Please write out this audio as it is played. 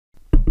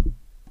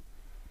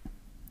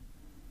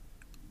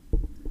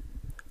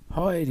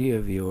Hi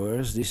dear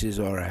viewers, this is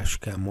Arash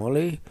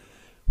Kamoli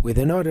with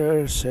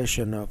another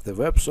session of the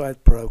website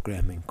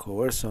programming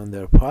course on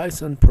the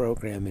Python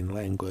programming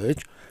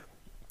language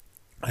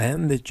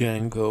and the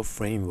Django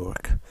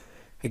framework.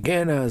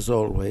 Again, as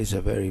always, a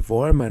very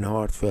warm and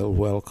heartfelt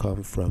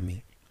welcome from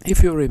me.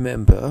 If you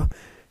remember,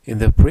 in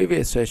the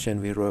previous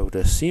session we wrote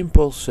a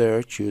simple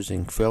search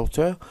using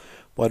filter,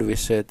 but we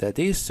said that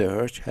this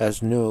search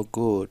has no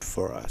good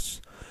for us.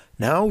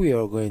 Now we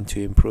are going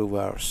to improve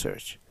our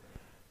search.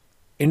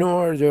 In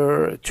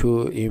order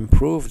to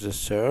improve the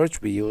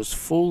search, we use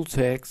full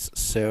text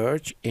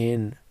search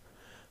in.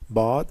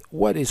 But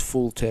what is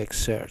full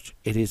text search?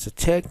 It is a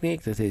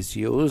technique that is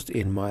used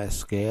in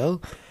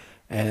MySQL,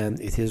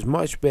 and it is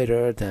much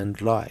better than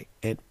like,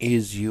 and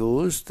is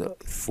used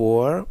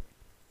for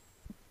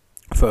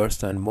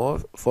first and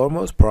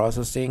foremost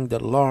processing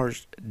the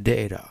large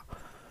data.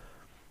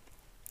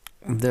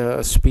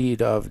 The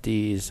speed of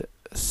these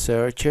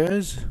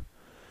searches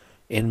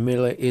in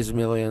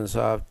millions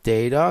of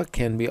data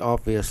can be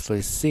obviously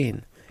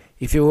seen.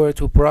 If you were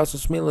to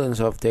process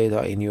millions of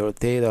data in your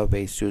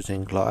database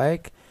using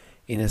like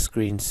in a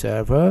screen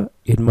server,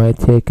 it might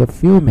take a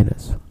few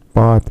minutes,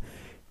 but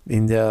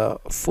in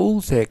the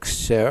full text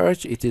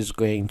search it is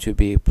going to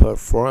be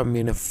performed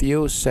in a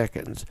few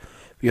seconds.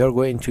 We are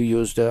going to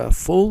use the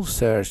full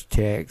search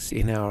text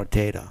in our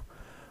data.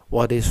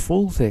 What this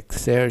full text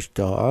search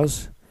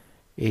does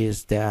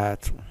is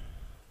that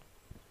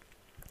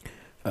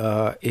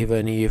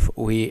even if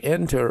we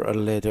enter a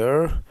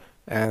letter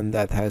and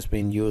that has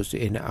been used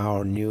in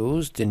our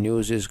news, the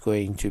news is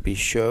going to be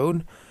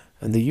shown,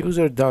 and the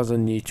user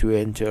doesn't need to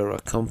enter a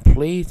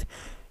complete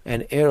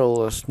and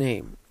errorless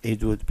name.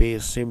 It would be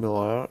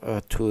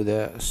similar to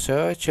the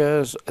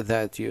searches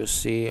that you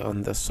see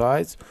on the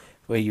sites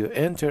where you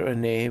enter a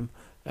name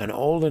and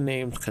all the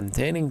names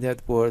containing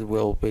that word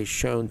will be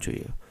shown to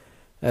you.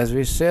 As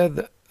we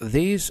said,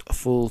 this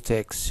full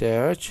text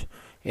search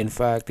in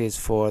fact is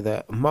for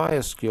the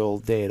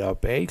MySQL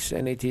database,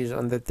 and it is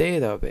on the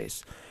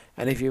database.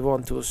 And if you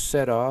want to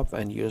set up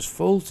and use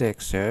full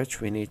text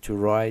search, we need to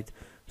write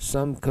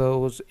some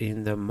codes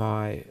in the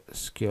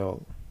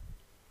MySQL.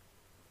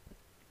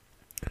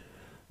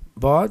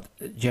 But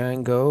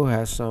Django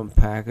has some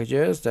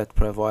packages that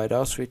provide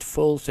us with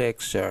full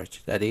text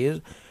search, that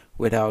is,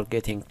 without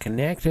getting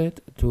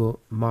connected to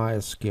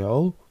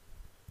MySQL.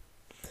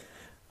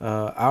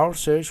 Our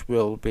search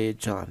will be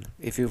done.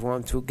 If you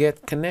want to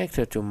get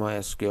connected to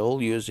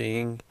MySQL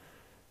using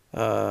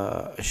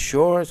a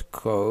short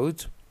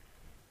code,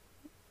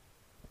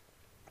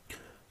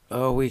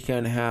 we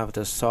can have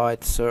the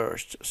site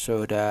searched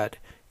so that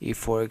if,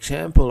 for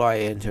example, I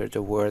enter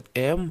the word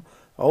M,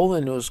 all the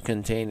news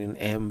containing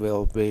M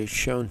will be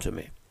shown to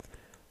me.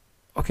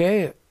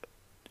 Okay,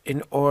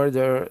 in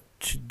order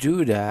to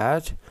do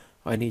that,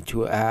 I need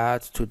to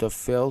add to the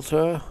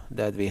filter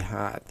that we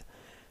had.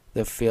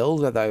 The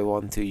field that I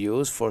want to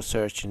use for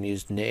searching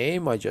is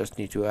name. I just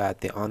need to add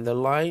the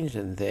underlines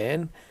and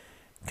then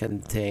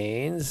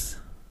contains.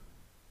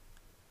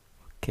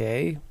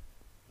 Okay,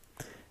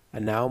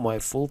 and now my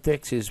full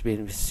text is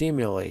being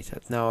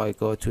simulated. Now I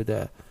go to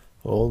the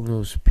all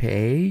news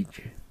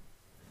page.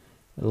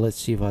 Let's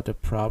see what the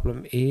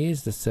problem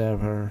is. The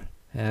server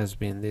has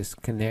been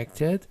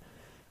disconnected.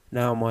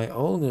 Now my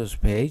all news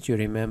page, you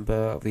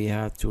remember we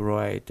had to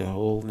write the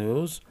whole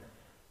news.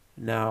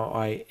 Now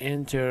I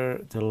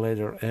enter the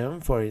letter M,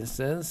 for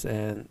instance,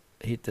 and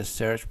hit the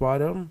search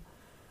button.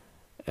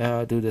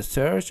 Do the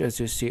search. As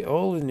you see,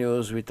 all the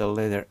news with the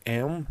letter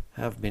M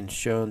have been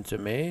shown to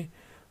me.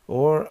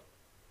 Or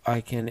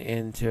I can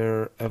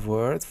enter a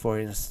word, for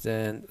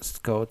instance,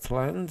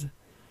 Scotland.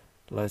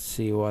 Let's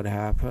see what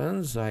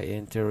happens. I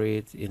enter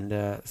it in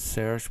the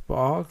search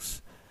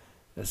box,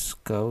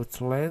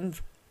 Scotland.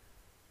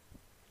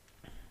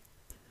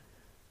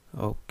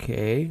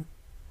 Okay.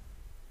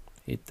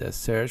 Hit the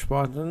search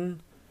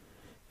button.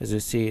 As you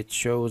see, it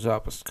shows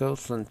up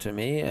Scotland to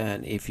me,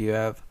 and if you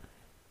have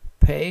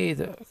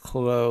paid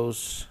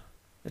close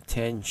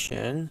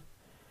attention,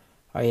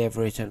 I have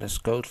written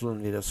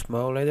Scotland with the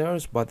small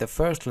letters, but the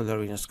first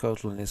letter in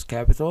Scotland is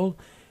capital.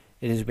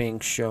 It is being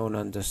shown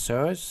on the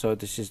search, so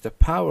this is the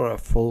power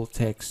of full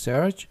text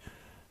search.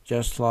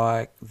 Just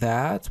like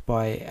that,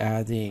 by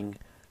adding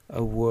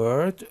a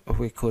word,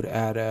 we could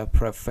add a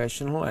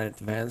professional and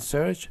advanced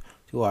search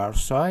to our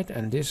site,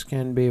 and this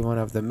can be one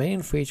of the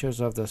main features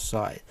of the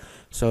site,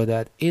 so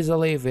that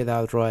easily,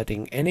 without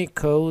writing any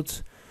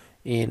codes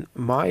in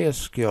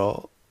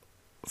MySQL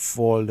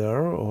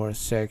folder or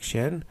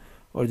section,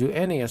 or do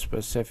any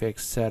specific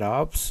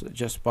setups,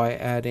 just by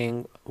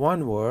adding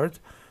one word,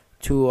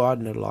 two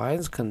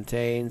underlines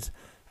contains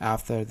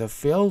after the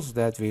fields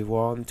that we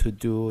want to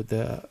do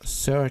the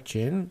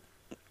searching,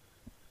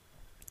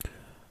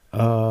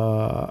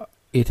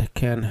 it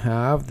can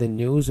have the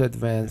news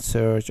advanced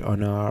search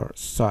on our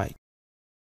site.